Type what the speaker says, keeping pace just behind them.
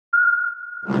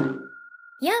Yum,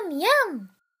 yum!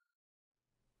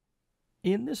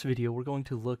 In this video, we're going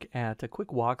to look at a quick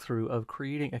walkthrough of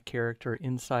creating a character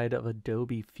inside of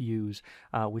Adobe Fuse,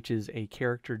 which is a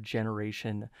character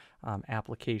generation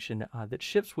application that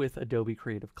ships with Adobe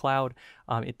Creative Cloud.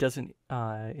 It doesn't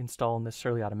install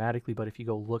necessarily automatically, but if you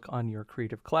go look on your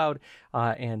Creative Cloud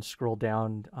and scroll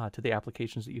down to the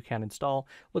applications that you can install,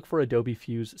 look for Adobe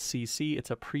Fuse CC. It's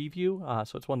a preview,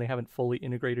 so it's one they haven't fully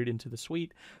integrated into the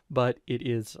suite, but it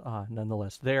is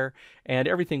nonetheless there, and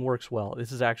everything works well.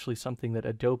 This is actually something that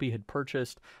Adobe had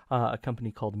purchased, a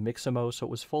company called Mixamo, so it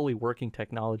was fully working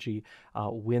technology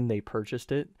when they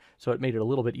purchased it. So it made it a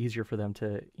little bit easier for them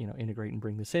to integrate and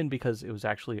bring this in because it was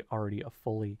actually already a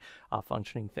fully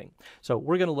functioning thing. So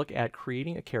we're going to look at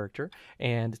creating a character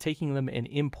and taking them and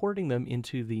importing them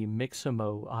into the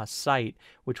Mixamo site,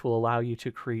 which will allow you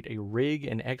to create a rig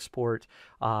and export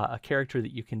a character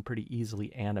that you can pretty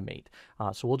easily animate.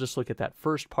 So we'll just look at that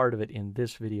first part of it in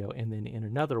this video, and then in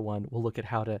another one we'll look at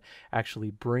how to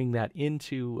actually bring that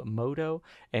into Modo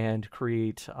and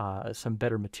create some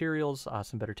better materials,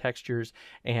 some better textures,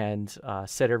 and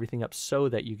set everything up so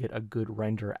that you get a good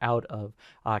render out of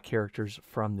characters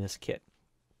from this kit.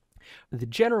 The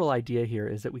general idea here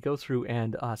is that we go through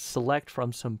and select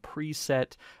from some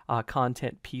preset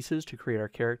content pieces to create our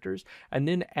characters, and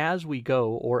then as we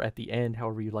go, or at the end,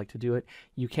 however you'd like to do it,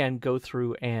 you can go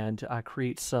through and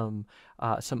create some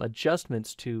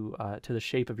adjustments to the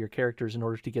shape of your characters in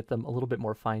order to get them a little bit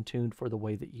more fine-tuned for the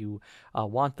way that you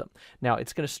want them. Now,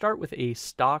 it's going to start with a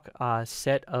stock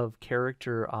set of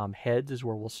character heads is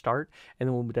where we'll start, and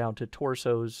then we'll move down to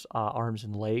torsos, arms,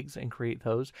 and legs and create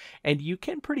those. And you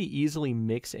can pretty easily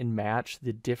mix and match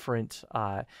the different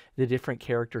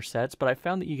character sets, but I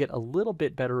found that you get a little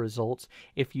bit better results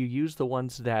if you use the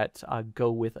ones that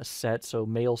go with a set. So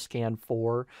male scan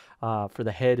 4 for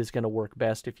the head is going to work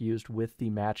best if used with the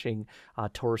matching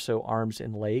torso, arms,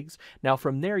 and legs. Now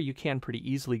from there you can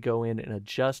pretty easily go in and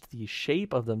adjust the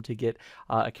shape of them to get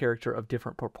a character of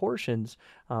different proportions,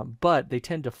 but they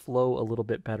tend to flow a little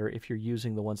bit better if you're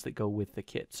using the ones that go with the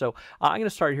kit. So I'm going to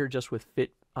start here just with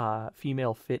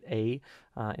female fit A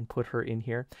and put her in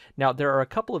here. Now there are a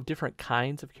couple of different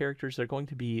kinds of characters. They're going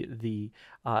to be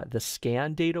the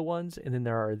scan data ones, and then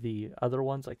there are the other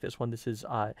ones like this one. This is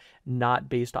not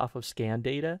based off of scan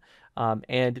data,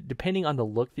 and depending on the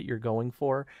look that you're going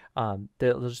for,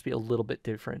 they'll just be a little bit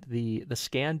different. The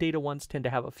scan data ones tend to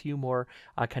have a few more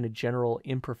kind of general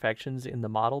imperfections in the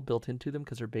model built into them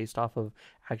because they're based off of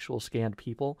actual scanned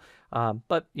people,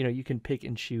 but you can pick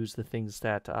and choose the things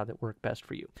that work best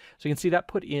for you. So you can see that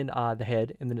put in the head,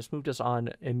 and then it's moved us on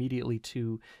immediately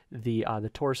to the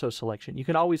torso selection. You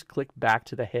can always click back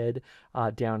to the head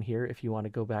down here if you want to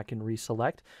go back and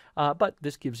reselect, but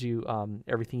this gives you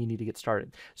everything you need to get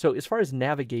started. So as far as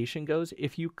navigation goes,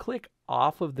 if you click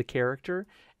off of the character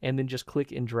and then just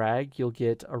click and drag, you'll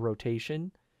get a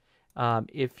rotation.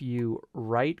 If you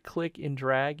right click and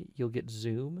drag, you'll get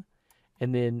zoom.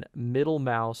 And then middle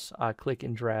mouse click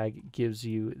and drag gives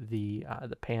you the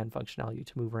pan functionality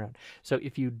to move around. So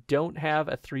if you don't have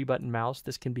a 3-button mouse,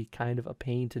 this can be kind of a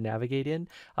pain to navigate in,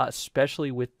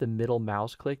 especially with the middle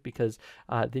mouse click, because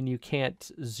then you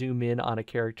can't zoom in on a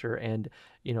character and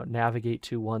navigate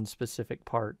to one specific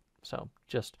part. So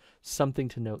just something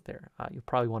to note there. You'll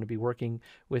probably want to be working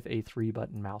with a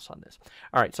 3-button mouse on this.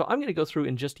 All right, so I'm going to go through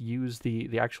and just use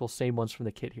the actual same ones from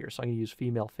the kit here. So I'm going to use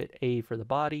female fit A for the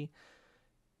body.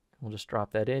 We'll just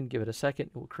drop that in, give it a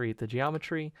second. We'll create the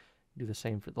geometry, do the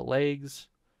same for the legs.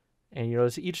 And you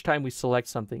notice each time we select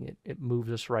something, it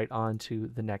moves us right on to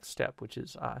the next step, which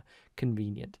is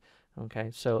convenient.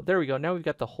 Okay, so there we go. Now we've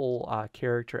got the whole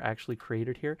character actually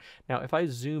created here. Now if I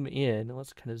zoom in,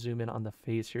 let's kind of zoom in on the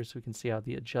face here so we can see how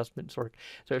the adjustments work.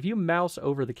 So if you mouse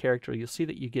over the character, you'll see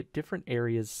that you get different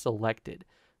areas selected.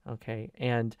 Okay,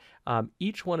 and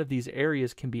each one of these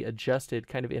areas can be adjusted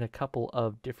kind of in a couple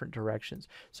of different directions.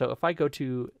 So if I go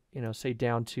to, say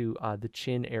down to the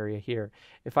chin area here,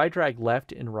 if I drag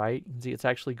left and right, you can see it's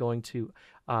actually going to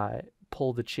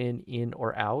pull the chin in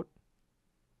or out,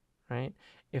 right?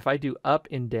 If I do up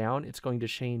and down, it's going to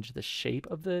change the shape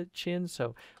of the chin,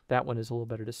 so that one is a little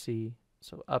better to see.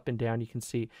 So up and down, you can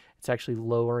see it's actually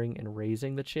lowering and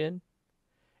raising the chin,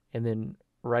 and then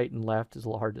right and left is a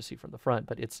little hard to see from the front,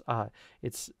 but it's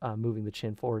moving the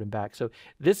chin forward and back. So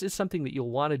this is something that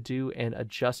you'll want to do and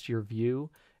adjust your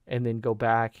view, and then go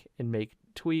back and make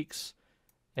tweaks,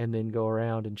 and then go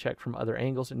around and check from other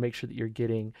angles and make sure that you're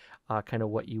getting kind of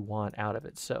what you want out of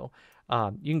it. So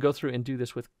you can go through and do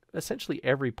this with essentially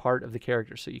every part of the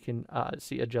character. So you can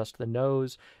see adjust the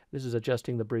nose. This is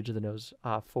adjusting the bridge of the nose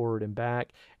forward and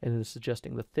back, and this is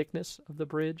adjusting the thickness of the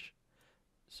bridge.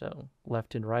 So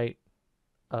left and right,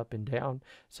 up and down.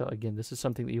 So again, this is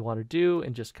something that you want to do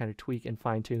and just kind of tweak and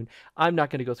fine tune. I'm not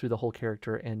going to go through the whole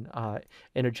character and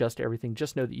adjust everything.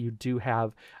 Just know that you do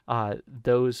have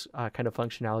those kind of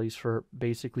functionalities for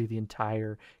basically the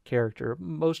entire character,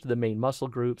 most of the main muscle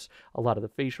groups, a lot of the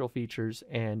facial features,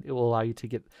 and it will allow you to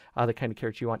get the kind of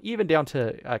character you want, even down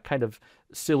to kind of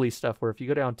silly stuff where if you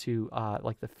go down to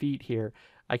like the feet here,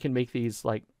 I can make these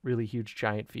like really huge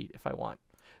giant feet if I want.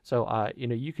 So,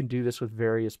 you can do this with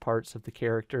various parts of the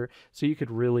character. So you could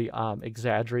really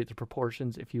exaggerate the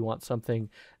proportions. If you want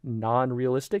something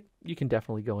non-realistic, you can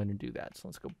definitely go in and do that. So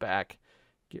let's go back,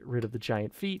 get rid of the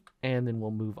giant feet, and then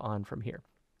we'll move on from here.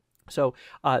 So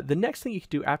the next thing you can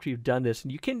do after you've done this,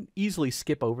 and you can easily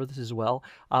skip over this as well,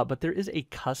 but there is a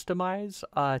Customize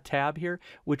tab here,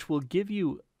 which will give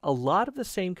you a lot of the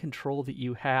same control that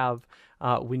you have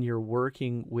when you're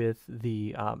working with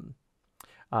the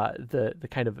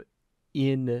kind of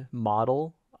in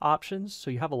model options. So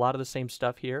you have a lot of the same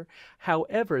stuff here.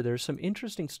 However, there's some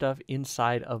interesting stuff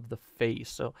inside of the face.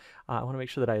 So I want to make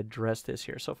sure that I address this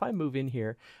here. So if I move in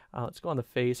here, let's go on the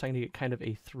face. I'm going to get kind of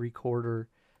a 3/4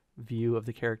 view of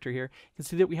the character here. You can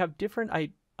see that we have different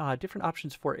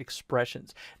options for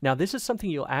expressions. Now, this is something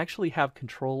you'll actually have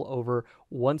control over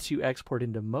once you export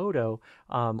into Modo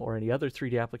or any other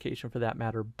 3D application for that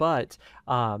matter, but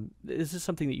this is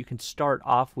something that you can start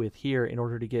off with here in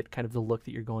order to get kind of the look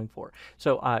that you're going for.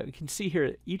 So you can see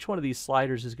here, each one of these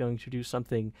sliders is going to do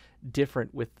something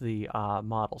different with the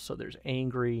model. So there's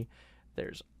angry,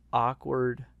 there's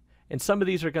awkward, and some of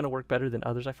these are going to work better than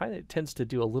others. I find that it tends to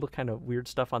do a little kind of weird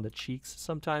stuff on the cheeks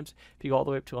sometimes. If you go all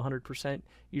the way up to 100%,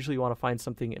 usually you want to find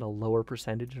something in a lower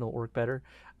percentage and it'll work better.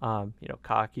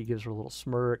 Cocky gives her a little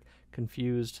smirk,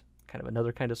 confused, kind of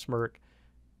another kind of smirk,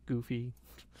 goofy,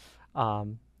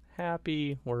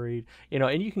 happy, worried,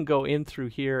 and you can go in through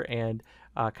here and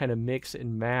kind of mix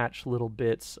and match little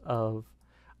bits of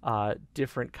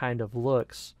different kind of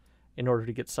looks in order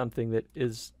to get something that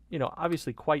is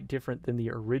obviously quite different than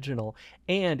the original,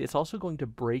 and it's also going to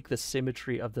break the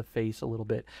symmetry of the face a little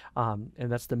bit, and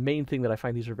that's the main thing that I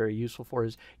find these are very useful for,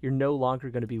 is you're no longer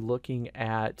going to be looking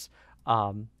at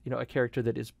a character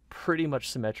that is pretty much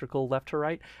symmetrical left to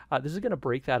right. This is going to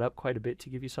break that up quite a bit to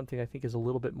give you something I think is a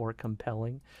little bit more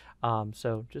compelling,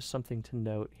 so just something to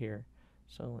note here.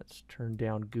 So let's turn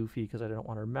down Goofy because I don't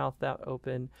want her mouth that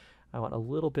open. I want a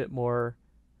little bit more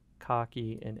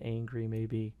cocky and angry,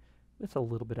 maybe with a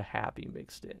little bit of happy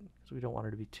mixed in, because we don't want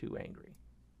her to be too angry.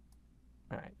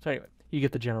 All right, so anyway, you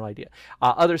get the general idea.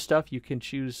 Other stuff, you can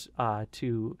choose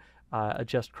to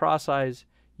adjust cross eyes.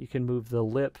 You can move the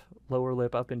lip, lower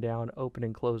lip up and down, open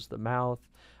and close the mouth.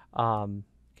 You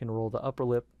can roll the upper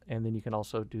lip, and then you can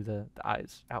also do the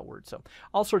eyes outward. So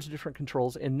all sorts of different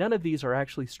controls, and none of these are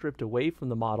actually stripped away from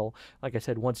the model, like I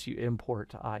said, once you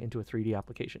import into a 3D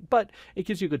application. But it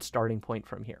gives you a good starting point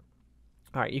from here.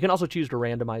 All right, you can also choose to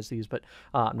randomize these, but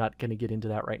I'm not going to get into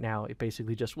that right now. It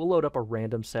basically just will load up a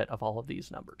random set of all of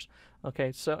these numbers.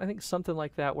 Okay, so I think something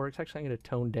like that works. Actually, I'm going to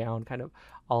tone down kind of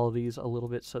all of these a little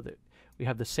bit so that we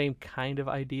have the same kind of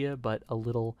idea, but a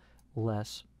little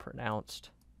less pronounced.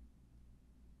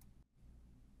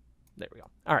 There we go.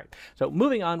 All right, so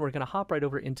moving on, we're going to hop right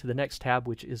over into the next tab,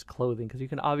 which is clothing, because you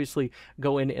can obviously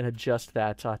go in and adjust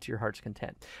that to your heart's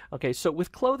content. Okay, so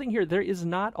with clothing here, there is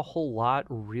not a whole lot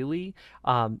really.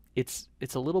 It's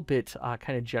a little bit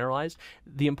kind of generalized.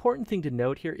 The important thing to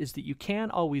note here is that you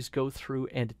can always go through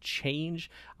and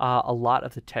change a lot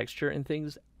of the texture and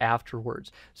things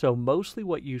afterwards. So mostly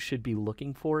what you should be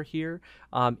looking for here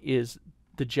is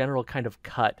the general kind of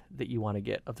cut that you want to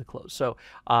get of the clothes. So,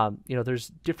 there's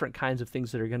different kinds of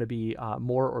things that are going to be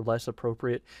more or less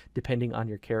appropriate depending on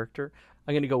your character.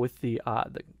 I'm going to go with the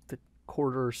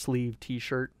quarter sleeve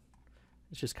t-shirt.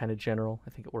 It's just kind of general. I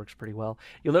think it works pretty well.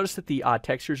 You'll notice that the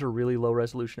textures are really low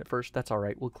resolution at first. That's all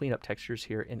right. We'll clean up textures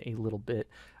here in a little bit.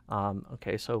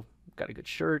 Okay, so we've got a good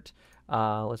shirt.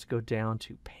 Let's go down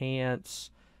to pants.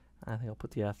 I think I'll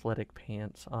put the athletic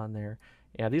pants on there.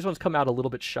 Yeah, these ones come out a little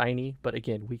bit shiny, but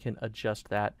again, we can adjust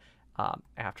that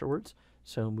afterwards.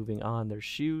 So moving on, there's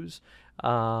shoes.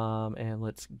 And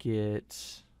let's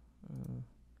get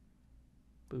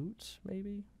boots,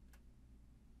 maybe?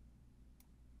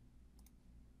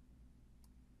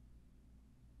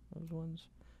 Those ones.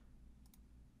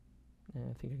 Yeah,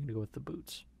 I think I'm going to go with the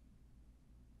boots.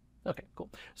 Okay, cool.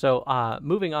 So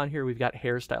moving on here, we've got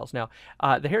hairstyles. Now,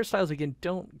 the hairstyles, again,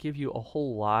 don't give you a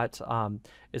whole lot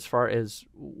as far as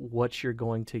what you're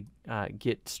going to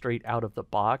get straight out of the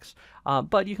box,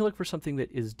 but you can look for something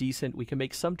that is decent. We can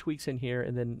make some tweaks in here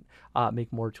and then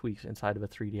make more tweaks inside of a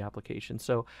 3D application.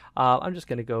 So I'm just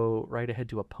going to go right ahead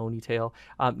to a ponytail.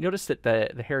 Notice that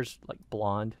the hair's like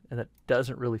blonde, and that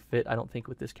doesn't really fit, I don't think,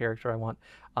 with this character. I want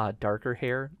darker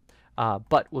hair.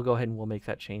 But we'll go ahead and we'll make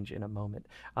that change in a moment.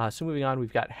 So moving on,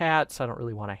 we've got hats. I don't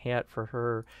really want a hat for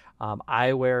her.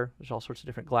 Eyewear, there's all sorts of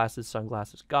different glasses,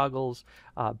 sunglasses, goggles,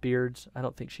 beards. I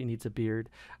don't think she needs a beard.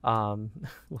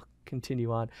 We'll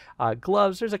continue on.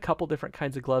 Gloves, there's a couple different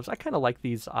kinds of gloves. I kind of like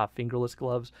these fingerless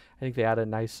gloves. I think they add a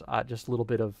nice, just a little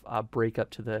bit of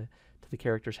breakup to the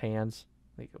character's hands.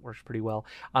 I think it works pretty well.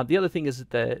 The other thing is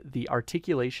that the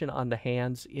articulation on the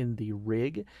hands in the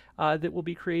rig that will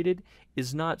be created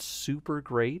is not super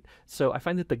great. So I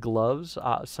find that the gloves,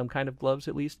 some kind of gloves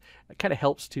at least, kind of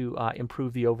helps to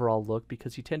improve the overall look,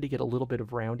 because you tend to get a little bit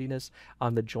of roundiness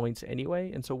on the joints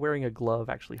anyway. And so wearing a glove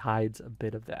actually hides a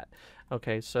bit of that.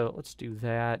 Okay, so let's do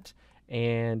that.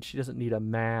 And she doesn't need a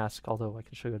mask, although I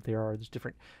can show you what there are. There's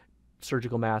different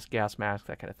surgical mask, gas mask,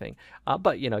 that kind of thing.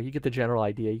 But you know, you get the general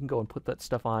idea. You can go and put that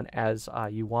stuff on as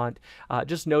you want.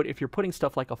 Just note, if you're putting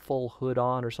stuff like a full hood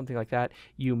on or something like that,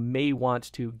 you may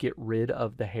want to get rid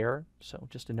of the hair. So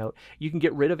just a note, you can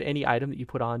get rid of any item that you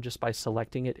put on just by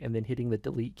selecting it and then hitting the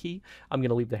delete key. I'm going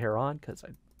to leave the hair on because I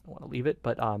want to leave it.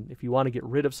 But if you want to get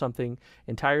rid of something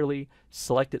entirely,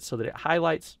 select it so that it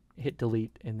highlights, hit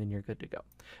delete, and then you're good to go.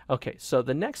 Okay, so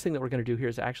the next thing that we're going to do here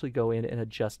is actually go in and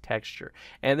adjust texture.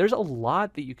 And there's a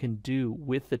lot that you can do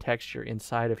with the texture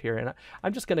inside of here. And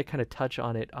I'm just going to kind of touch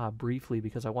on it briefly,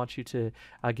 because I want you to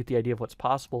get the idea of what's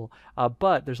possible.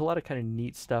 But there's a lot of kind of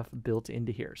neat stuff built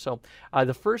into here. So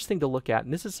the first thing to look at,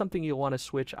 and this is something you'll want to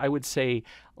switch, I would say,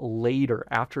 later,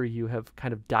 after you have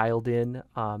kind of dialed in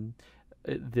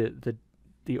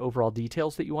the overall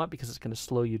details that you want, because it's going to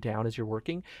slow you down as you're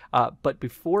working. But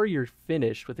before you're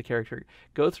finished with the character,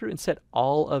 go through and set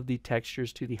all of the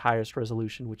textures to the highest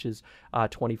resolution, which is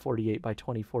 2048 by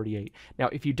 2048. Now,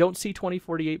 if you don't see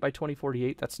 2048 by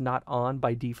 2048, that's not on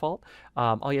by default.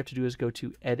 All you have to do is go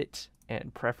to Edit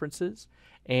and Preferences.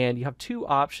 And you have two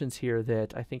options here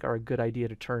that I think are a good idea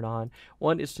to turn on.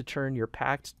 One is to turn your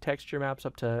packed texture maps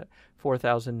up to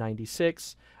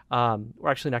 4096. We're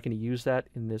actually not going to use that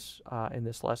in this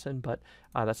lesson, but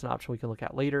that's an option we can look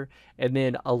at later. And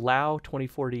then allow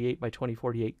 2048 by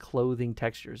 2048 clothing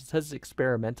textures. It says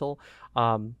experimental.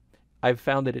 I've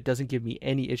found that it doesn't give me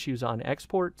any issues on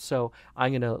export, so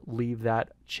I'm going to leave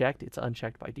that checked. It's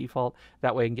unchecked by default.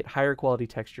 That way I can get higher quality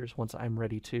textures once I'm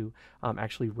ready to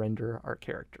actually render our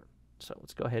character. So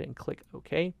let's go ahead and click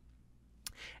OK.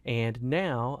 And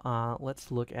now let's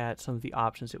look at some of the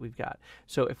options that we've got.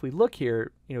 So if we look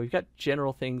here, you know, we've got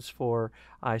general things for,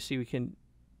 I see we can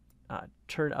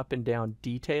turn up and down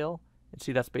detail. And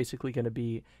see, that's basically going to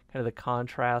be kind of the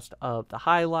contrast of the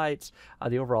highlights,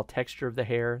 the overall texture of the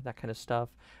hair, that kind of stuff.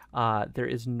 There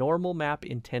is normal map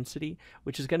intensity,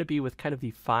 which is going to be with kind of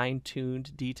the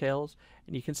fine-tuned details.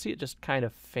 And you can see it just kind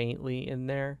of faintly in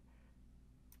there,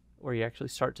 where you actually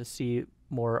start to see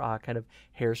more kind of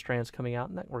hair strands coming out,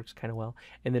 and that works kind of well.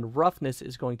 And then roughness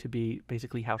is going to be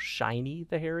basically how shiny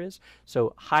the hair is.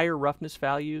 So higher roughness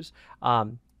values,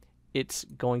 it's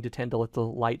going to tend to let the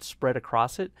light spread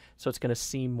across it, so it's going to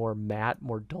seem more matte,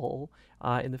 more dull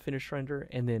in the finished render.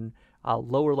 And then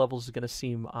lower levels is going to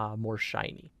seem more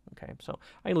shiny. Okay, so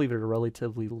I'm going to leave it at a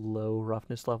relatively low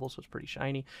roughness level, so it's pretty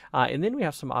shiny. And then we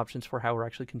have some options for how we're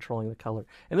actually controlling the color.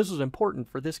 And this was important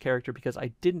for this character because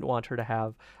I didn't want her to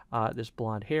have this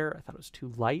blonde hair. I thought it was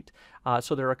too light.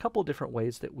 So there are a couple different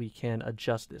ways that we can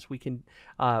adjust this. We can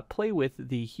play with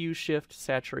the hue shift,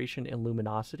 saturation, and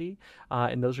luminosity,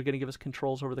 and those are going to give us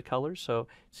controls over the colors. So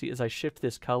see, as I shift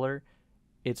this color,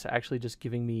 it's actually just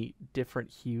giving me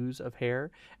different hues of hair.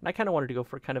 And I kind of wanted to go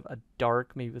for kind of a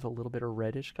dark, maybe with a little bit of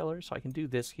reddish color. So I can do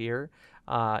this here,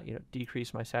 you know,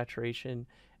 decrease my saturation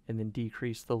and then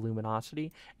decrease the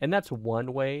luminosity. And that's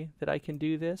one way that I can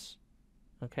do this.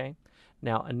 Okay.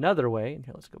 Now another way, and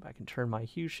here let's go back and turn my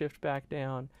hue shift back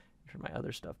down, turn my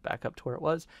other stuff back up to where it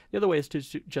was. The other way is to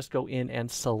just go in and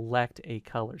select a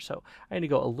color. So I'm going to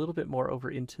go a little bit more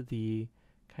over into the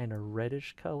kind of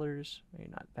reddish colors, maybe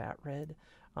not that red.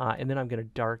 And then I'm going to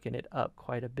darken it up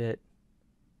quite a bit.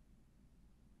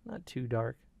 Not too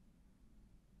dark.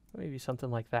 Maybe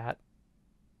something like that.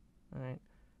 All right.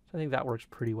 So I think that works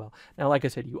pretty well. Now, like I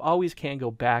said, you always can go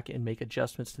back and make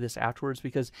adjustments to this afterwards,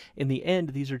 because in the end,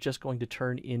 these are just going to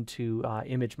turn into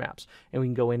image maps, and we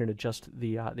can go in and adjust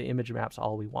the image maps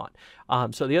all we want.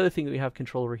 So the other thing that we have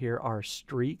control over here are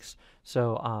streaks.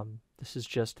 So this is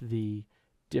just the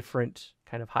different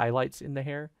kind of highlights in the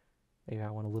hair. Maybe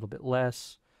I want a little bit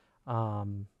less, a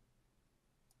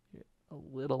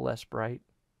little less bright,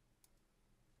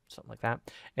 something like that.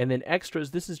 And then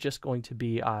extras, this is just going to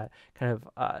be kind of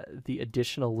the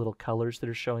additional little colors that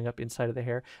are showing up inside of the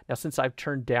hair. Now, since I've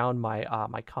turned down my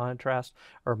my contrast,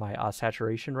 or my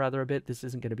saturation rather, a bit, this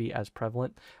isn't going to be as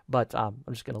prevalent, but I'm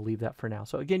just going to leave that for now.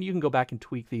 So again, you can go back and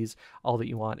tweak these all that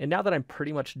you want. And now that I'm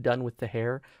pretty much done with the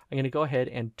hair, I'm going to go ahead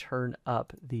and turn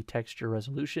up the texture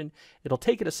resolution. It'll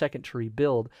take it a second to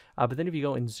rebuild, but then if you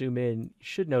go and zoom in, you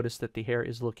should notice that the hair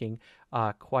is looking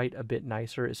quite a bit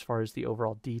nicer as far as the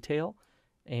overall detail,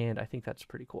 and I think that's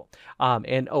pretty cool.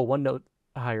 And one note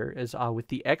higher is with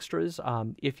the extras,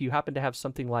 if you happen to have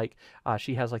something like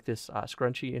she has like this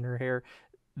scrunchie in her hair,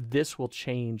 this will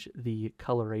change the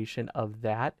coloration of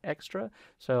that extra.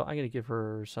 So I'm going to give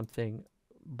her something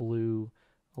blue,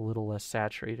 a little less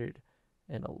saturated,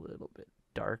 and a little bit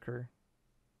darker.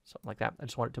 Something like that. I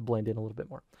just want it to blend in a little bit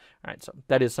more. All right, so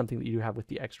that is something that you have with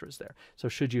the extras there. So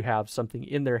should you have something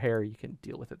in their hair, you can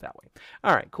deal with it that way.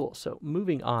 All right, cool. So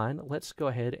moving on, let's go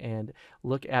ahead and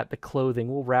look at the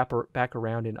clothing. We'll wrap back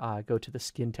around and go to the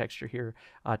skin texture here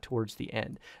towards the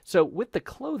end. So with the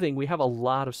clothing, we have a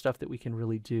lot of stuff that we can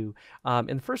really do. And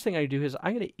the first thing I do is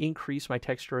I'm going to increase my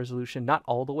texture resolution, not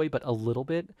all the way, but a little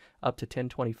bit, up to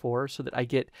 1024, so that I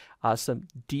get some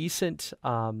decent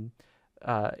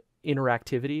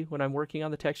interactivity when I'm working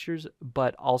on the textures,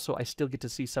 but also I still get to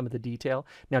see some of the detail.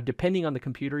 Now, depending on the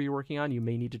computer you're working on, you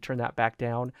may need to turn that back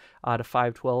down to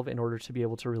 512 in order to be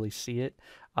able to really see it,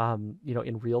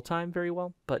 in real time very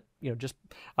well. But, just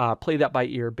play that by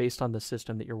ear based on the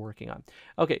system that you're working on.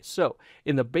 Okay, so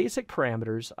in the basic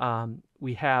parameters,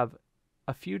 we have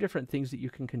a few different things that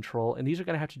you can control, and these are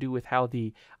going to have to do with how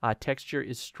the texture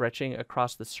is stretching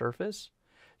across the surface.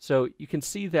 So you can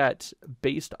see that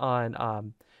based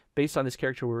on this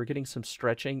character, we were getting some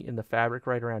stretching in the fabric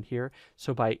right around here.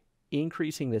 So by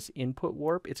increasing this input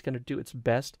warp, it's going to do its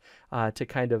best to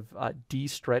kind of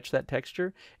de-stretch that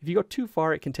texture. If you go too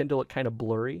far, it can tend to look kind of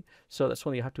blurry. So that's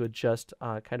when you have to adjust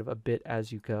kind of a bit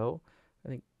as you go. I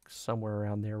think somewhere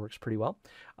around there works pretty well.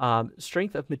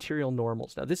 Strength of material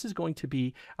normals. Now this is going to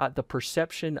be the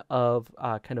perception of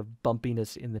kind of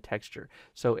bumpiness in the texture.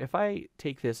 So if I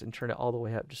take this and turn it all the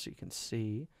way up just so you can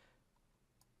see,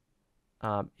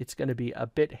 it's going to be a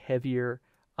bit heavier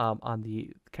on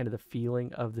the kind of the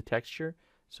feeling of the texture.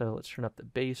 So let's turn up the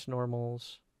base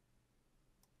normals.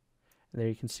 And there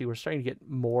you can see we're starting to get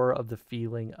more of the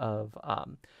feeling of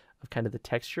kind of the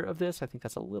texture of this. I think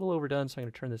that's a little overdone, so I'm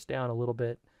going to turn this down a little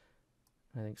bit.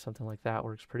 I think something like that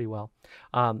works pretty well.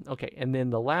 Okay, and then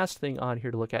the last thing on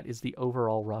here to look at is the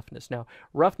overall roughness. Now,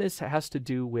 roughness has to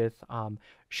do with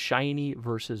shiny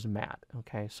versus matte.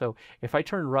 Okay, so if I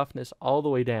turn roughness all the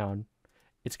way down,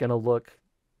 it's going to look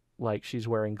like she's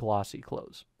wearing glossy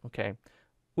clothes, okay?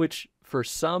 Which for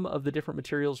some of the different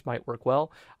materials might work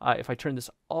well. If I turn this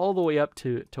all the way up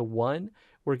to 1,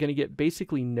 we're going to get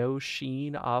basically no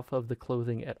sheen off of the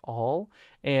clothing at all.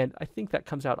 And I think that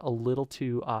comes out a little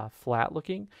too flat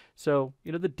looking. So,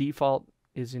 the default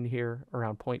is in here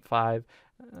around 0.5.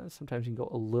 Sometimes you can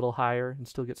go a little higher and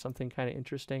still get something kind of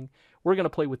interesting. We're going to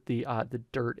play with the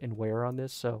dirt and wear on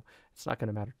this, so it's not going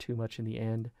to matter too much in the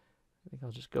end. I think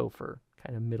I'll just go for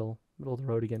kind of middle of the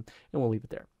road again, and we'll leave it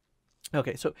there.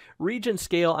 Okay, so region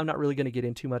scale, I'm not really going to get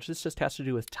into much. This just has to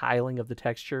do with tiling of the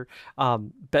texture.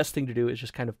 Best thing to do is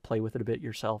just kind of play with it a bit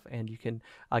yourself, and you can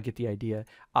get the idea.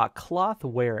 Cloth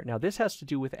wear. Now, this has to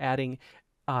do with adding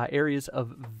areas of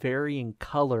varying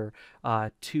color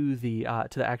to the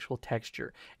actual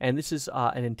texture, and this is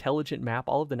an intelligent map.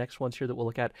 All of the next ones here that we'll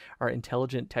look at are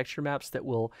intelligent texture maps that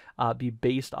will be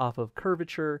based off of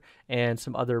curvature and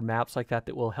some other maps like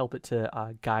that will help it to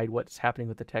guide what's happening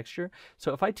with the texture.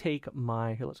 So if I take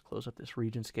here, let's close up this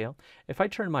region scale. If I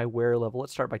turn my wear level,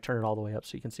 let's start by turning it all the way up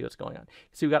so you can see what's going on.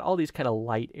 So we've got all these kind of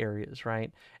light areas,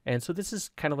 right? And so this is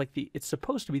kind of like it's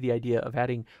supposed to be the idea of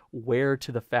adding wear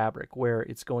to the fabric, where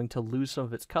it's going to lose some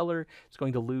of its color, it's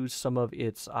going to lose some of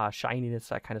its shininess,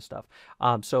 that kind of stuff.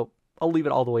 So I'll leave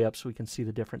it all the way up so we can see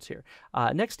the difference here.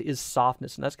 Next is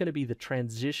softness, and that's going to be the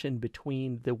transition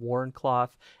between the worn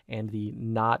cloth and the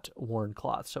not worn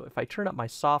cloth. So if I turn up my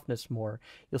softness more,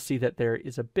 you'll see that there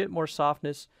is a bit more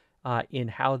softness in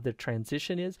how the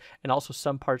transition is, and also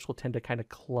some parts will tend to kind of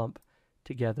clump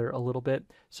together a little bit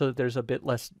so that there's a bit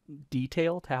less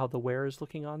detail to how the wear is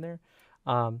looking on there.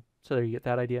 So there you get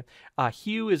that idea.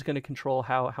 Hue is going to control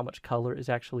how much color is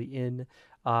actually in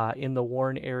the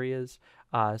worn areas.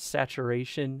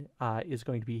 Saturation is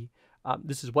going to be,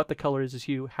 this is what the color is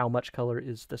hue, how much color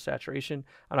is the saturation.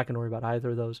 I'm not going to worry about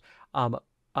either of those.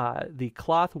 The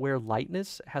cloth wear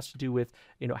lightness has to do with,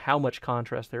 how much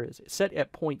contrast there is. Set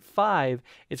at 0.5,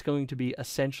 it's going to be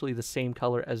essentially the same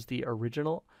color as the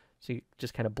original. So it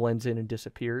just kind of blends in and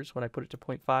disappears when I put it to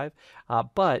 0.5.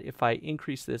 But if I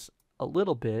increase this a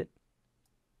little bit,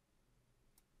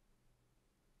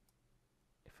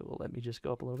 if it will let me just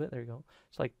go up a little bit, there you go.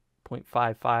 It's like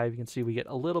 0.55. You can see we get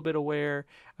a little bit of wear.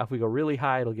 If we go really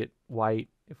high, it'll get white.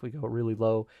 If we go really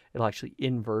low, it'll actually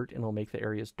invert and it'll make the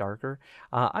areas darker.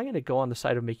 I'm going to go on the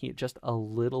side of making it just a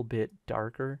little bit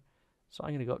darker. So I'm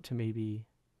going to go up to maybe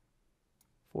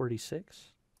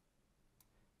 46.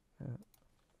 Maybe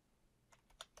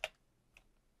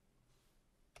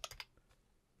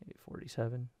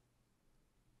 47.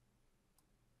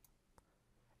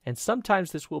 And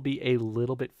sometimes this will be a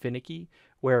little bit finicky,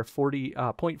 where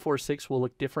 0.46 will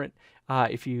look different.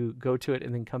 If you go to it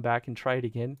and then come back and try it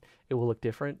again, it will look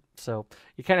different. So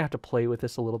you kind of have to play with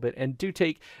this a little bit. And do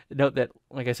take note that,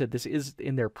 like I said, this is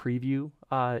in their preview.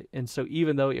 And so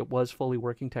even though it was fully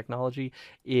working technology,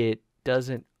 it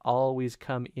doesn't always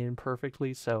come in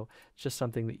perfectly. So it's just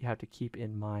something that you have to keep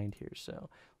in mind here. So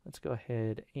let's go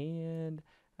ahead, and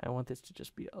I want this to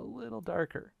just be a little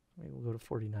darker. Maybe we'll go to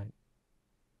 49.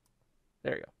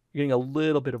 There you go. You're getting a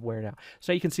little bit of wear now.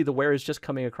 So now you can see the wear is just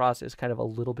coming across as kind of a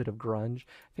little bit of grunge.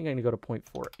 I think I'm going to go to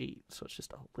 0.48, so it's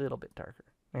just a little bit darker.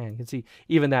 And you can see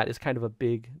even that is kind of a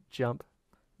big jump.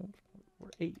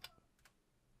 0.48.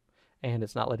 And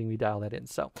it's not letting me dial that in.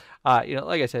 So,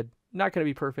 like I said, not going to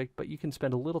be perfect, but you can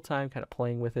spend a little time kind of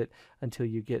playing with it until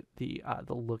you get the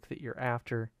look that you're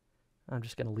after. I'm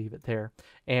just going to leave it there.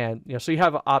 And, so you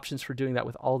have options for doing that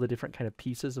with all the different kind of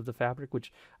pieces of the fabric,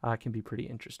 which can be pretty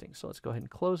interesting. So let's go ahead and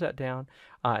close that down.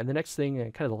 And the next thing,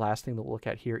 and kind of the last thing that we'll look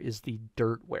at here, is the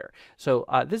dirt wear. So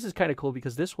this is kind of cool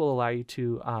because this will allow you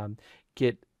to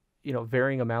get,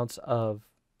 varying amounts of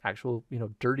actual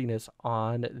dirtiness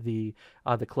on the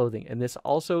clothing. And this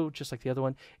also, just like the other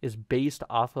one, is based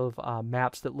off of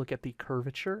maps that look at the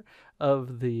curvature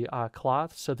of the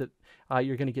cloth, so that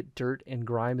you're going to get dirt and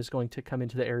grime is going to come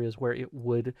into the areas where it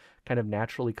would kind of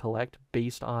naturally collect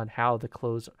based on how the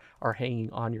clothes are hanging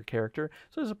on your character.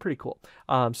 So this is pretty cool.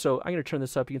 So I'm going to turn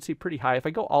this up. You can see pretty high. If I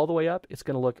go all the way up, it's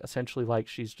going to look essentially like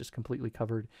she's just completely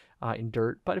covered in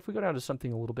dirt. But if we go down to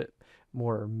something a little bit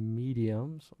more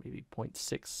medium, so maybe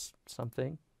 0.6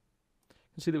 something,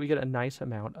 you can see that we get a nice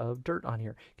amount of dirt on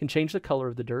here. You can change the color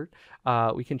of the dirt.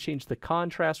 We can change the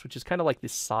contrast, which is kind of like the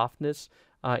softness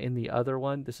in the other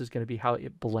one. This is going to be how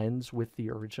it blends with the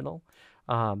original.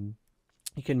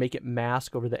 You can make it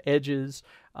mask over the edges.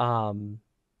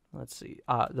 Let's see.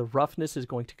 The roughness is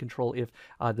going to control if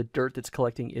the dirt that's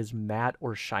collecting is matte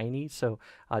or shiny. So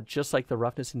just like the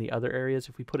roughness in the other areas,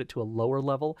 if we put it to a lower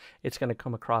level, it's going to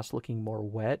come across looking more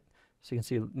wet. So you can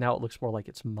see now it looks more like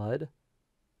it's mud.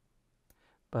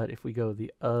 But if we go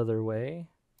the other way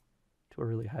to a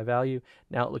really high value,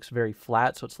 now it looks very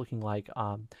flat. So it's looking like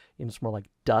it's more like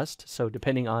dust. So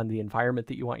depending on the environment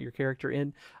that you want your character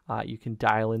in, you can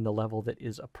dial in the level that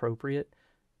is appropriate.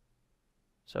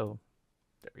 So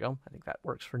there we go. I think that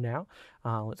works for now.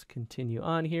 Let's continue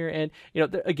on here. And,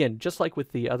 again, just like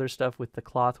with the other stuff with the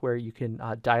cloth, where you can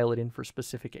dial it in for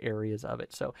specific areas of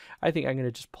it. So I think I'm going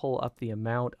to just pull up the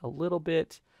amount a little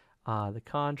bit, the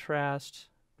contrast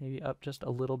maybe up just a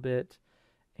little bit,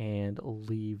 and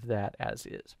leave that as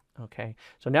is. Okay,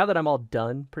 so now that I'm all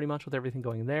done pretty much with everything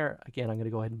going in there, again, I'm going to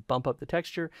go ahead and bump up the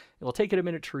texture. It will take it a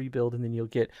minute to rebuild, and then you'll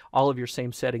get all of your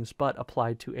same settings, but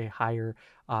applied to a higher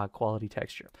quality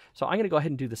texture. So I'm going to go ahead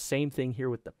and do the same thing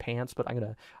here with the pants, but I'm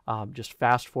going to just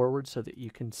fast forward so that you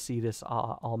can see this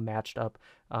all matched up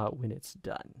when it's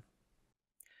done.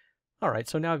 All right,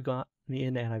 so now I've gone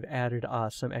in and I've added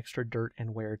some extra dirt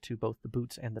and wear to both the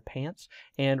boots and the pants.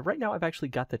 And right now I've actually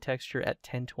got the texture at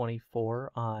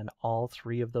 1024 on all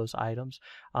three of those items.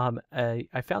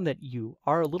 I found that you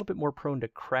are a little bit more prone to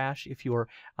crash if you're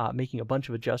making a bunch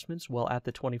of adjustments while at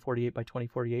the 2048 by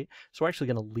 2048. So we're actually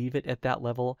going to leave it at that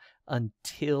level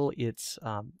until it's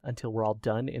until we're all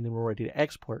done, and then we're ready to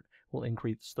export. We'll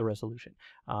increase the resolution.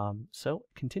 So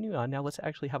continue on. Now let's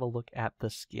actually have a look at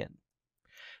the skin.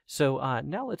 So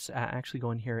now let's actually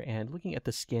go in here and looking at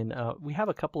the skin, we have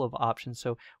a couple of options.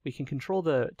 So we can control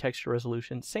the texture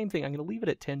resolution. Same thing, I'm going to leave it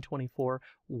at 1024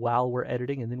 while we're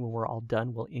editing, and then when we're all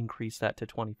done, we'll increase that to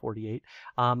 2048.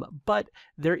 But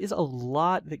there is a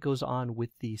lot that goes on with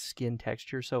the skin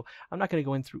texture, so I'm not going to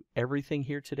go in through everything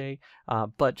here today,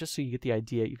 but just so you get the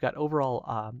idea, you've got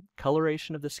overall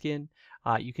coloration of the skin.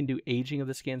 You can do aging of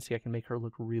the skin. See, I can make her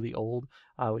look really old,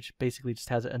 which basically just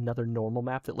has another normal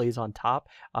map that lays on top,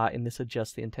 and this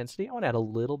adjusts the intensity. I want to add a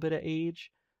little bit of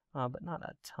age, but not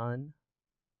a ton.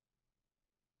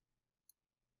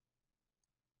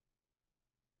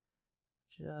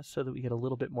 Just so that we get a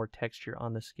little bit more texture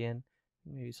on the skin.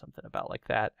 Maybe something about like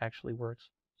that actually works.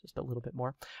 Just a little bit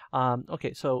more.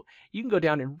 Okay, so you can go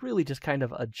down and really just kind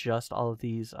of adjust all of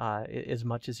these as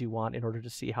much as you want in order to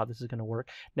see how this is going to work.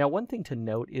 Now, one thing to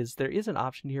note is there is an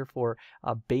option here for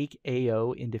Bake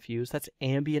AO in Diffuse. That's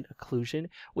ambient occlusion,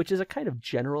 which is a kind of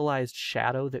generalized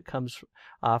shadow that comes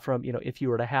from, if you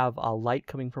were to have light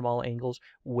coming from all angles,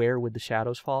 where would the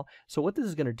shadows fall? So what this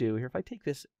is going to do here, if I take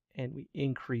this and we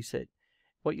increase it,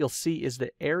 what you'll see is the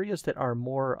areas that are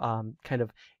more kind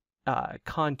of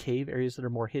concave, areas that are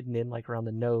more hidden in, like around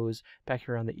the nose, back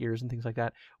here around the ears and things like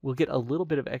that, we'll get a little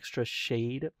bit of extra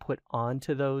shade put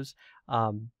onto those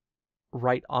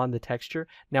right on the texture.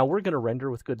 Now we're going to render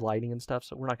with good lighting and stuff,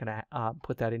 so we're not going to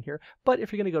put that in here. But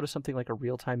if you're going to go to something like a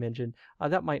real-time engine,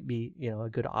 that might be a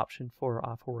good option for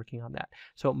working on that.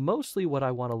 So mostly what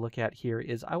I want to look at here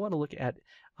is I want to look at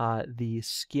the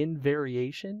skin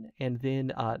variation and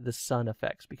then the sun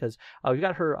effects, because we've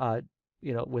got her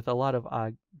with a lot of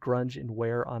grunge and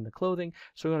wear on the clothing.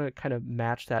 So we're going to kind of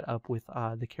match that up with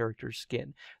the character's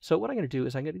skin. So what I'm going to do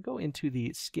is I'm going to go into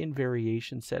the skin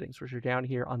variation settings, which are down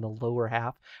here on the lower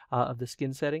half of the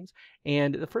skin settings.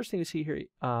 And the first thing you see here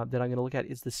that I'm going to look at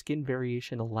is the skin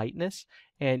variation lightness.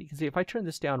 And you can see if I turn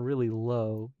this down really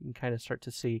low, you can kind of start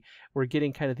to see we're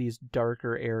getting kind of these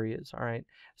darker areas, all right?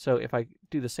 So if I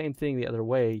do the same thing the other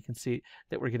way, you can see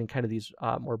that we're getting kind of these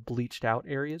more bleached out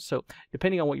areas. So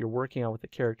depending on what you're working on with the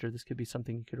character, this could be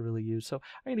something you could really use. So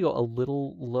I'm going to go a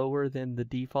little lower than the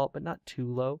default, but not too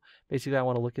low. Basically, I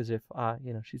want to look as if,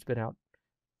 she's been out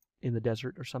in the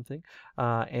desert or something.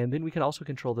 And then we can also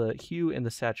control the hue and the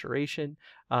saturation.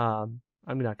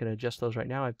 I'm not going to adjust those right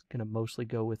now. I'm going to mostly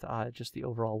go with just the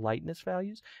overall lightness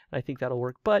values. And I think that'll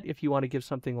work. But if you want to give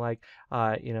something like,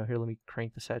 here, let me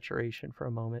crank the saturation for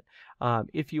a moment.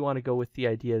 If you want to go with the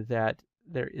idea that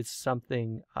there is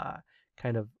something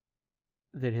kind of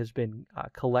that has been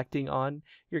collecting on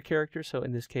your character. So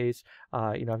in this case,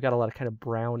 I've got a lot of kind of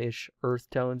brownish earth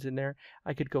tones in there.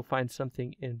 I could go find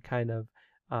something in kind of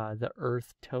the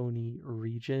earth tony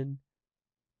region.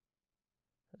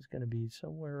 It's going to be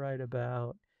somewhere right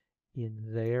about in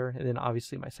there. And then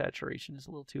obviously my saturation is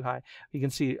a little too high. You can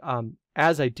see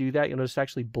as I do that, you'll notice it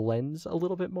actually blends a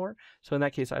little bit more. So in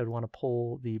that case, I would want to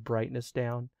pull the brightness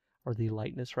down, or the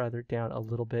lightness rather, down a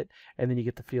little bit. And then you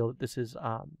get the feel that this is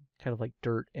kind of like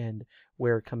dirt and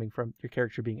wear coming from your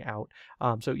character being out.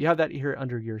 So you have that here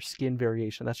under your skin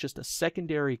variation. That's just a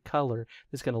secondary color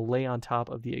that's going to lay on top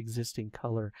of the existing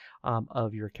color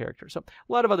of your character. So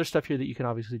a lot of other stuff here that you can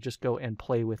obviously just go and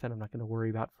play with, and I'm not going to worry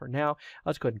about for now.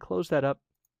 Let's go ahead and close that up.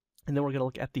 And then we're going to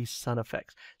look at the sun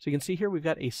effects. So you can see here we've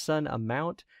got a sun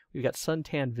amount, we've got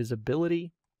suntan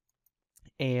visibility,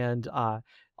 and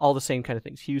all the same kind of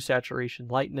things: hue, saturation,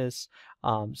 lightness,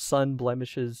 sun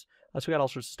blemishes. So we got all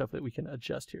sorts of stuff that we can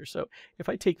adjust here. So if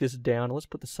I take this down, let's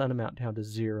put the sun amount down to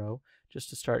 0 just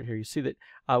to start here. You see that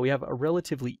we have a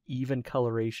relatively even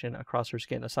coloration across her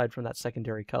skin, aside from that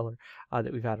secondary color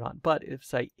that we've added on. But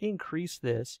if I increase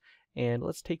this, and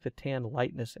let's take the tan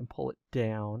lightness and pull it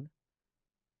down,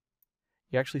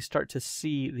 you actually start to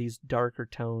see these darker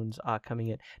tones coming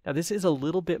in. Now this is a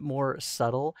little bit more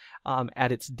subtle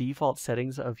at its default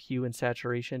settings of hue and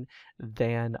saturation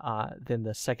than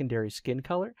the secondary skin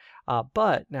color.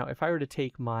 But now if I were to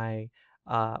take my,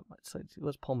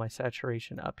 let's pull my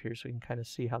saturation up here so we can kind of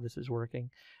see how this is working.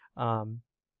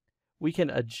 We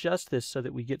can adjust this so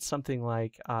that we get something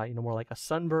like, more like a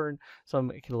sunburn.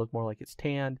 Some it can look more like it's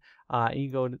tanned. And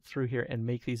you go through here and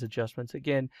make these adjustments.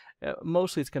 Again,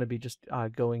 mostly it's going to be just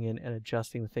going in and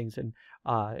adjusting the things and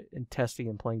testing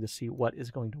and playing to see what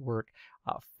is going to work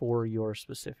for your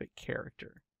specific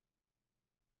character.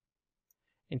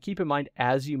 And keep in mind,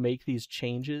 as you make these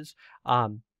changes,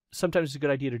 sometimes it's a good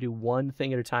idea to do one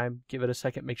thing at a time. Give it a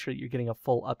second, make sure that you're getting a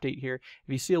full update here.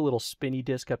 If you see a little spinny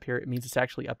disk up here, it means it's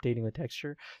actually updating the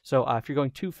texture. So if you're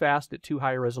going too fast at too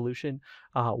high a resolution,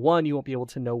 one, you won't be able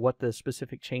to know what the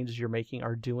specific changes you're making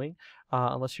are doing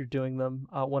unless you're doing them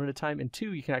one at a time. And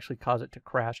two, you can actually cause it to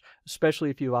crash, especially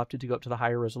if you've opted to go up to the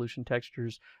higher resolution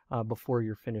textures before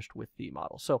you're finished with the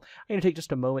model. So I'm going to take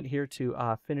just a moment here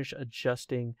to finish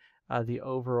adjusting the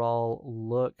overall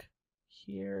look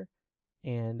here,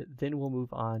 and then we'll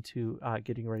move on to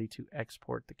getting ready to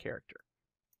export the character.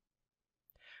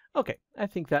 Okay, I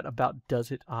think that about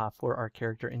does it for our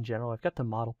character in general. I've got the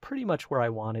model pretty much where I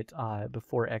want it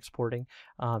before exporting.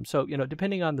 So,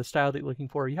 depending on the style that you're looking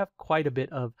for, you have quite a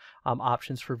bit of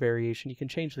options for variation. You can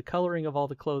change the coloring of all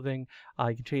the clothing.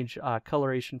 You can change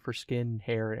coloration for skin,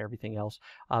 hair, and everything else.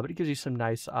 But it gives you some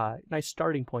nice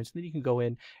starting points. And then you can go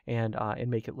in and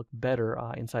make it look better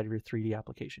inside of your 3D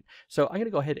application. So I'm going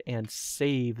to go ahead and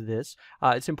save this.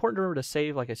 It's important to remember to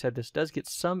save. Like I said, this does get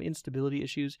some instability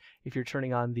issues if you're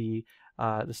turning on the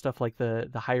stuff like the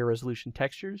higher resolution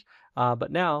textures.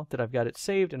 But now that I've got it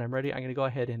saved and I'm ready, I'm going to go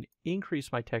ahead and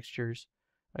increase my textures.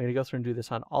 I'm going to go through and do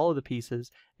this on all of the pieces,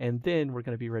 and then we're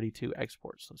going to be ready to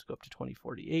export. So let's go up to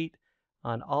 2048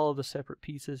 on all of the separate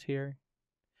pieces here.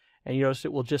 And you notice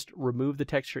it will just remove the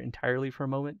texture entirely for a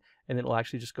moment, and then it will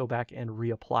actually just go back and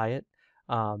reapply it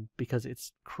because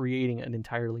it's creating an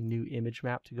entirely new image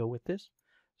map to go with this.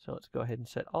 So let's go ahead and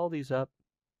set all these up.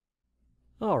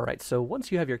 Alright, so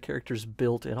once you have your characters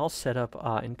built and all set up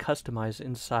and customized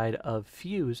inside of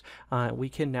Fuse, we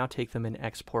can now take them and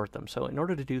export them. So in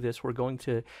order to do this, we're going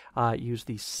to use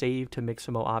the Save to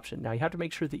Mixamo option. Now you have to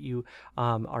make sure that you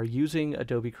are using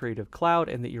Adobe Creative Cloud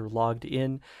and that you're logged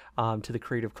in to the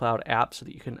Creative Cloud app so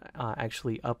that you can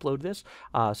actually upload this.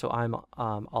 So I'm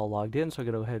all logged in, so I'm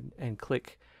going to go ahead and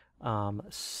click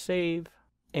Save.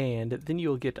 And then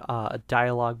you'll get a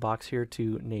dialog box here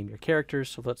to name your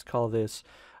characters. So let's call this,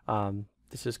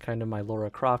 this is kind of my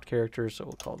Lara Croft character, so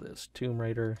we'll call this Tomb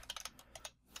Raider.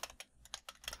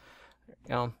 There we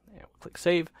go. And we'll click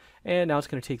Save. And now it's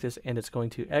going to take this and it's going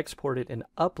to export it and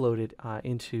upload it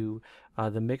into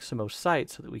the Mixamo site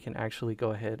so that we can actually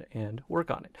go ahead and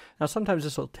work on it. Now sometimes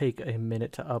this will take a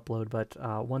minute to upload, but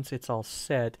once it's all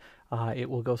set, it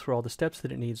will go through all the steps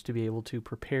that it needs to be able to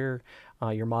prepare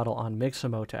your model on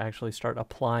Mixamo to actually start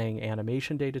applying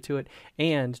animation data to it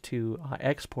and to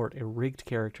export a rigged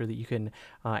character that you can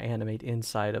animate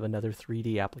inside of another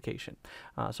 3D application.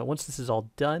 So once this is all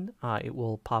done, it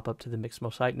will pop up to the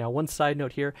Mixamo site. Now one side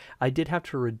note here, I did have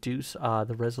to reduce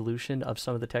the resolution of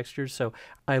some of the textures, so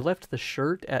I left the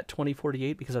shirt at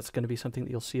 2048 because that's going to be something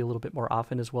that you'll see a little bit more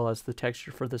often, as well as the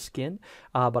texture for the skin,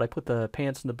 but I put the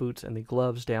pants and the boots and the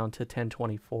gloves down to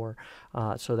 1024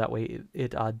 so that way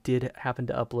it did happen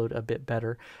to upload a bit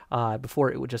better.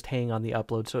 Before it would just hang on the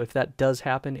upload, so if that does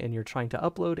happen and you're trying to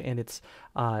upload and it's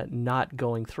not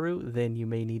going through, then you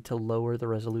may need to lower the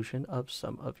resolution of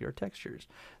some of your textures.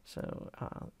 So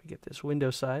let me get this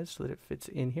window size so that it fits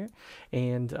in here,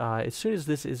 and as soon as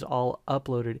this is all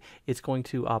uploaded, it's going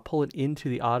to pull it into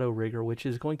the auto rigger, which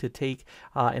is going to take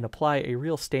and apply a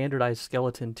real standardized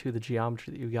skeleton to the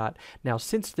geometry that you got. Now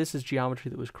since this is geometry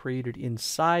that was created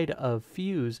inside of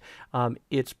Fuse,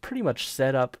 it's pretty much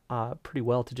set up pretty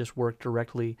well to just work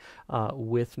directly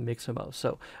with Mixamo.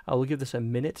 So we'll give this a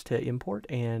minute to import,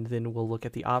 and then we'll look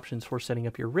at the options for setting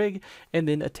up your rig and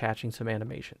then attaching some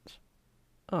animations.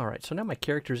 Alright, so now my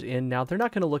character's in. Now, they're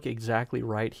not going to look exactly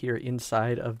right here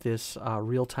inside of this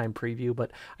real-time preview, but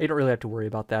you don't really have to worry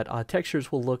about that.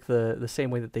 Textures will look the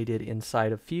same way that they did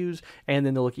inside of Fuse, and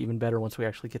then they'll look even better once we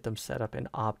actually get them set up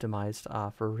and optimized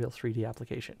for a real 3D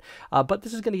application. But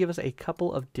this is going to give us a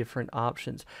couple of different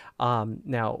options.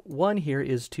 Now, one here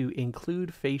is to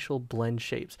include facial blend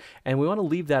shapes, and we want to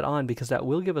leave that on because that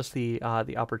will give us the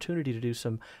opportunity to do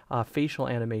some facial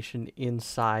animation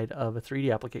inside of a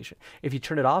 3D application. If you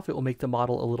turn it off, it will make the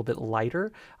model a little bit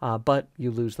lighter, but you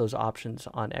lose those options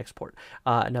on export.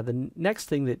 Now the next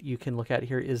thing that you can look at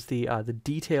here is the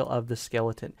detail of the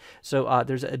skeleton. So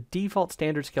there's a default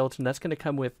standard skeleton that's going to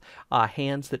come with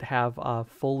hands that have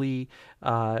fully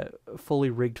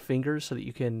rigged fingers so that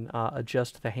you can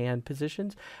adjust the hand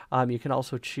positions. You can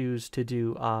also choose to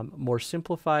do more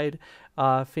simplified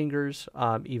fingers,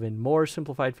 even more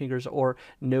simplified fingers, or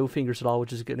no fingers at all,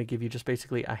 which is going to give you just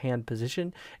basically a hand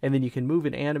position, and then you can move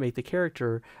and animate the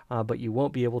character, but you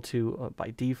won't be able to,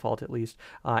 by default at least,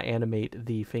 animate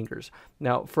the fingers.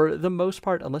 Now, for the most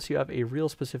part, unless you have a real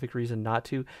specific reason not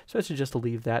to, so I suggest to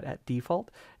leave that at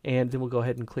default, and then we'll go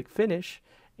ahead and click Finish,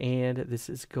 and this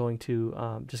is going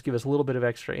to just give us a little bit of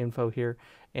extra info here,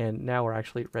 and now we're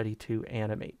actually ready to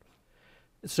animate.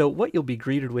 So what you'll be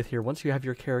greeted with here once you have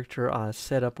your character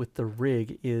set up with the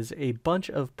rig is a bunch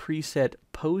of preset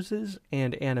poses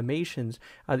and animations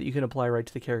that you can apply right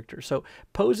to the character. So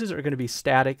poses are going to be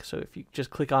static, so if you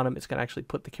just click on them, it's going to actually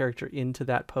put the character into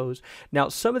that pose. Now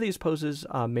some of these poses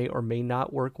may or may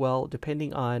not work well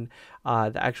depending on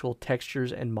the actual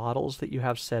textures and models that you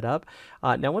have set up.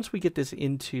 Now once we get this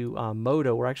into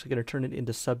Modo, we're actually going to turn it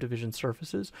into subdivision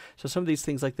surfaces. So some of these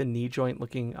things like the knee joint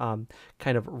looking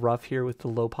kind of rough here with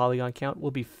the low polygon count will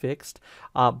be fixed,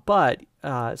 but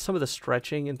some of the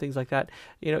stretching and things like that,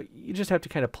 you just have to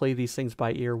kind of play these things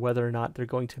by ear whether or not they're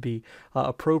going to be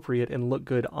appropriate and look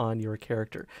good on your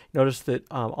character. Notice that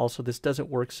also this doesn't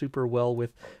work super well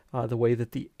with the way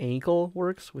that the ankle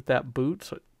works with that boot,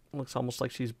 so it looks almost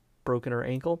like she's broken her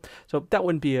ankle, so that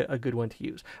wouldn't be a good one to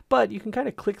use. But you can kind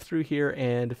of click through here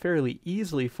and fairly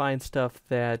easily find stuff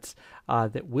that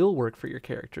will work for your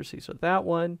character. See, so that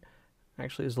one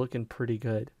actually is looking pretty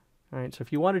good. All right, so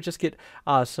if you want to just get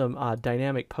some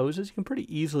dynamic poses, you can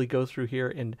pretty easily go through here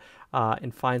and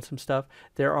find some stuff.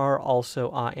 There are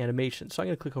also animations. So I'm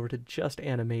going to click over to just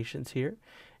animations here,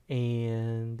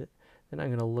 and then I'm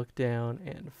going to look down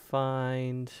and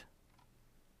find,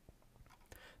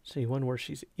 see, one where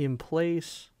she's in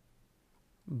place,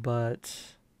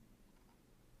 but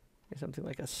something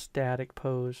like a static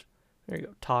pose. There you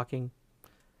go, talking.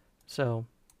 So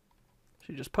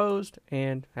she just posed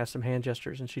and has some hand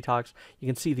gestures and she talks. You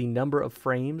can see the number of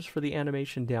frames for the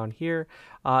animation down here.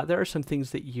 There are some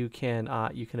things that you can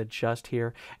adjust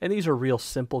here, and these are real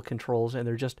simple controls, and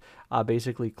they're just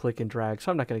basically click and drag.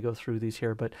 So I'm not going to go through these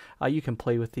here, but you can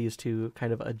play with these to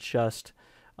kind of adjust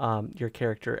your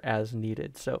character as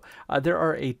needed. So there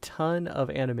are a ton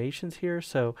of animations here,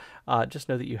 so just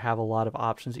know that you have a lot of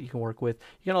options that you can work with.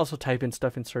 You can also type in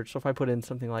stuff in search. So if I put in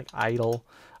something like idle,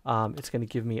 it's going to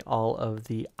give me all of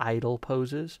the idle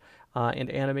poses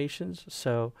and animations.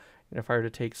 So if I were to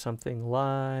take something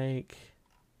like,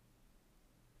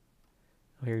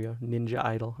 oh, here you go, Ninja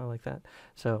Idle, I like that.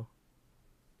 So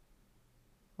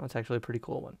that's actually a pretty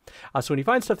cool one. So when you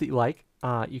find stuff that you like,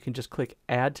 you can just click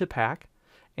Add to Pack,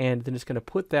 and then it's going to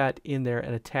put that in there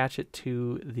and attach it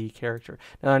to the character.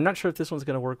 Now, I'm not sure if this one's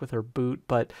going to work with her boot,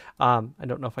 but I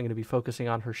don't know if I'm going to be focusing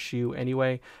on her shoe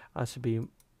anyway. This would be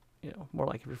more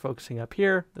like if you're focusing up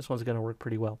here, this one's going to work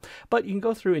pretty well. But you can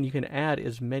go through and you can add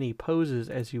as many poses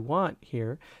as you want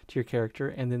here to your character,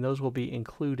 and then those will be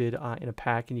included in a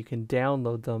pack, and you can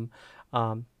download them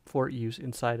for use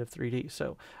inside of 3D.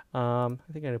 So I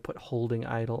think I'm going to put holding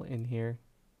idle in here.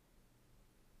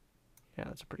 Yeah,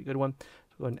 that's a pretty good one.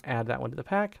 Go ahead and add that one to the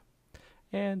pack,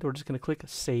 and we're just going to click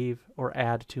Save or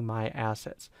Add to My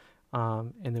Assets,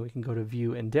 and then we can go to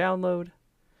View and Download,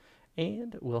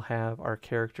 and we'll have our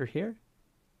character here.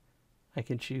 I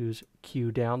can choose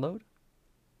Queue Download.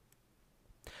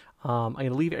 I'm going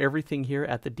to leave everything here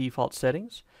at the default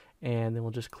settings, and then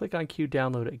we'll just click on Queue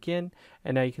Download again,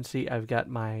 and now you can see I've got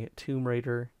my Tomb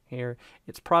Raider here.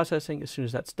 It's processing. As soon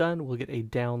as that's done, we'll get a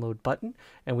download button,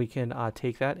 and we can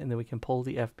take that, and then we can pull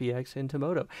the FBX into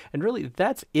Modo. And really,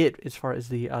 that's it as far as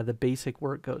the basic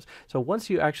work goes. So once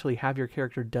you actually have your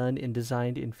character done and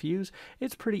designed in Fuse,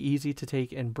 it's pretty easy to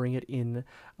take and bring it in,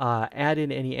 add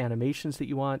in any animations that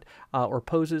you want or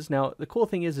poses. Now, the cool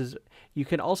thing is you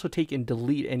can also take and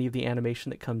delete any of the animation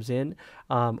that comes in,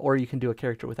 or you can do a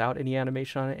character without any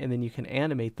animation on it, and then you can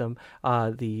animate them.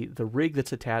 The rig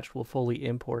that's attached will fully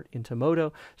import into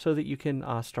Modo so that you can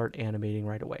start animating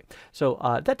right away. So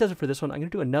that does it for this one. I'm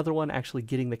going to do another one actually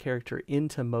getting the character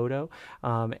into Modo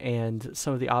and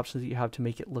some of the options that you have to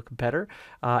make it look better,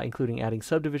 including adding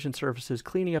subdivision surfaces,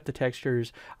 cleaning up the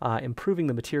textures, improving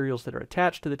the materials that are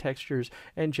attached to the textures,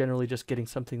 and generally just getting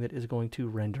something that is going to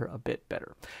render a bit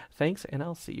better. Thanks, and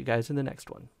I'll see you guys in the next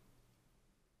one.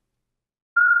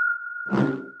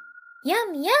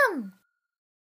 Yum, yum!